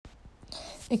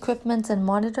Equipment and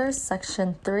Monitors,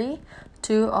 Section 3,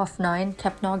 2 of 9,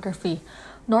 Capnography.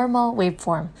 Normal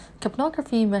waveform.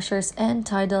 Capnography measures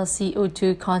end-tidal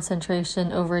CO2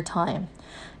 concentration over time.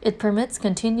 It permits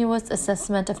continuous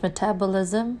assessment of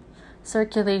metabolism,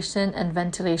 circulation, and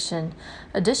ventilation.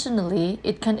 Additionally,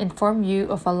 it can inform you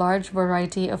of a large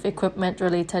variety of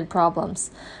equipment-related problems.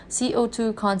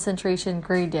 CO2 concentration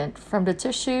gradient from the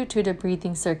tissue to the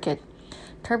breathing circuit.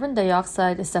 Carbon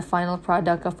dioxide is the final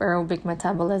product of aerobic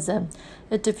metabolism.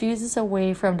 It diffuses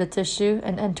away from the tissue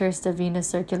and enters the venous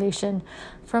circulation.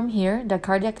 From here, the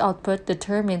cardiac output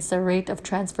determines the rate of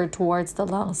transfer towards the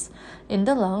lungs. In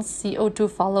the lungs,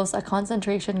 CO2 follows a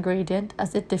concentration gradient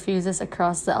as it diffuses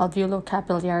across the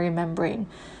alveolo-capillary membrane.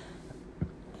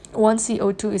 Once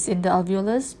CO2 is in the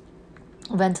alveolus,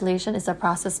 ventilation is a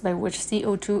process by which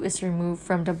CO2 is removed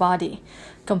from the body.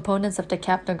 Components of the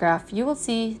capnograph. You will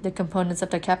see the components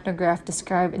of the capnograph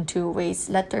described in two ways,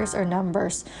 letters or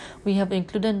numbers. We have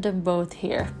included them both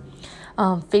here.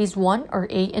 Phase 1 or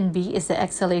A and B is the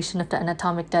exhalation of the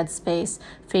anatomic dead space.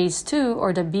 Phase 2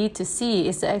 or the B to C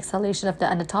is the exhalation of the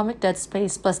anatomic dead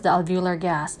space plus the alveolar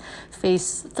gas.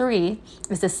 Phase 3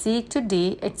 is the C to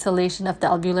D exhalation of the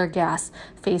alveolar gas.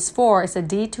 Phase 4 is the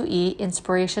D to E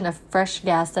inspiration of fresh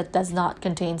gas that does not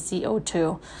contain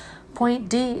CO2. Point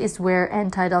D is where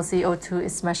end-tidal CO2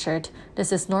 is measured.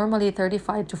 This is normally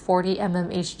 35 to 40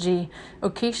 mmHg.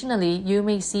 Occasionally, you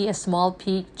may see a small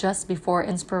peak just before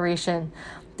inspiration.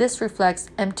 This reflects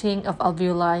emptying of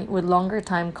alveoli with longer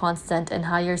time constant and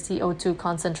higher CO2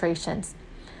 concentrations.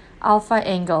 Alpha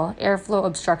angle, airflow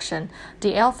obstruction.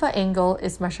 The alpha angle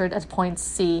is measured at point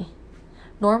C.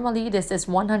 Normally, this is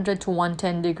 100 to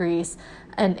 110 degrees.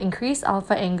 An increased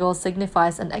alpha angle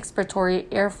signifies an expiratory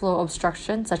airflow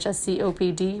obstruction such as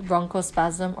COPD,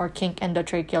 bronchospasm, or kink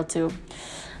endotracheal tube.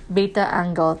 Beta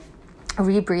angle.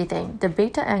 Rebreathing. The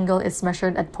beta angle is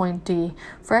measured at point D.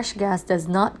 Fresh gas does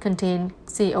not contain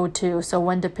CO2, so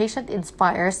when the patient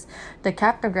inspires, the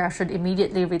capnograph should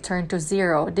immediately return to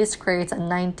zero. This creates a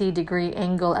 90-degree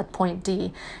angle at point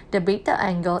D. The beta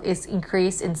angle is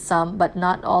increased in some but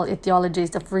not all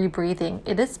etiologies of rebreathing.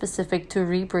 It is specific to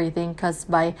rebreathing caused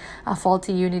by a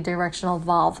faulty unidirectional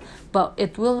valve, but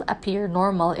it will appear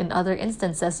normal in other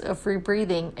instances of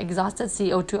rebreathing. Exhausted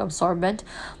CO2 absorbent.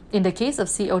 In the case of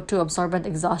CO2 absorbent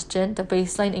exhaustion, the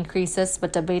baseline increases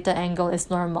but the beta angle is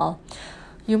normal.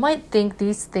 You might think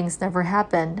these things never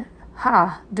happen.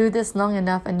 Do this long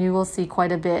enough and you will see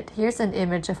quite a bit. Here's an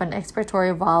image of an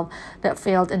expiratory valve that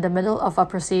failed in the middle of a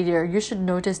procedure. You should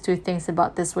notice two things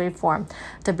about this waveform.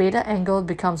 The beta angle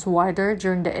becomes wider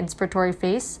during the inspiratory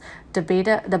phase. The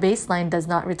baseline does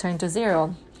not return to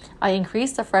zero. I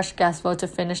increased the fresh gas flow to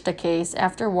finish the case.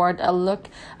 Afterward,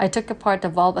 I took apart the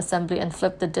valve assembly and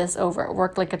flipped the disc over.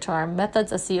 Worked like a charm.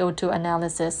 Methods of CO2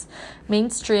 analysis.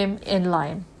 Mainstream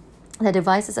inline. The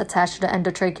device is attached to the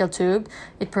endotracheal tube.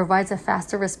 It provides a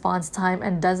faster response time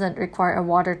and doesn't require a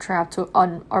water trap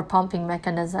or pumping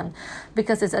mechanism.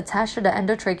 Because it's attached to the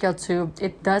endotracheal tube,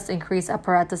 it does increase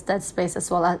apparatus dead space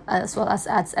as well as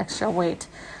adds extra weight.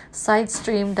 Side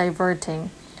stream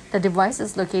diverting. The device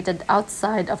is located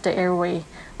outside of the airway.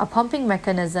 A pumping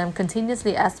mechanism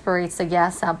continuously aspirates the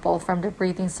gas sample from the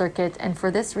breathing circuit, and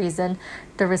for this reason,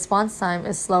 the response time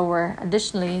is slower.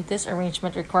 Additionally, this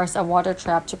arrangement requires a water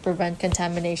trap to prevent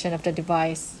contamination of the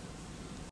device.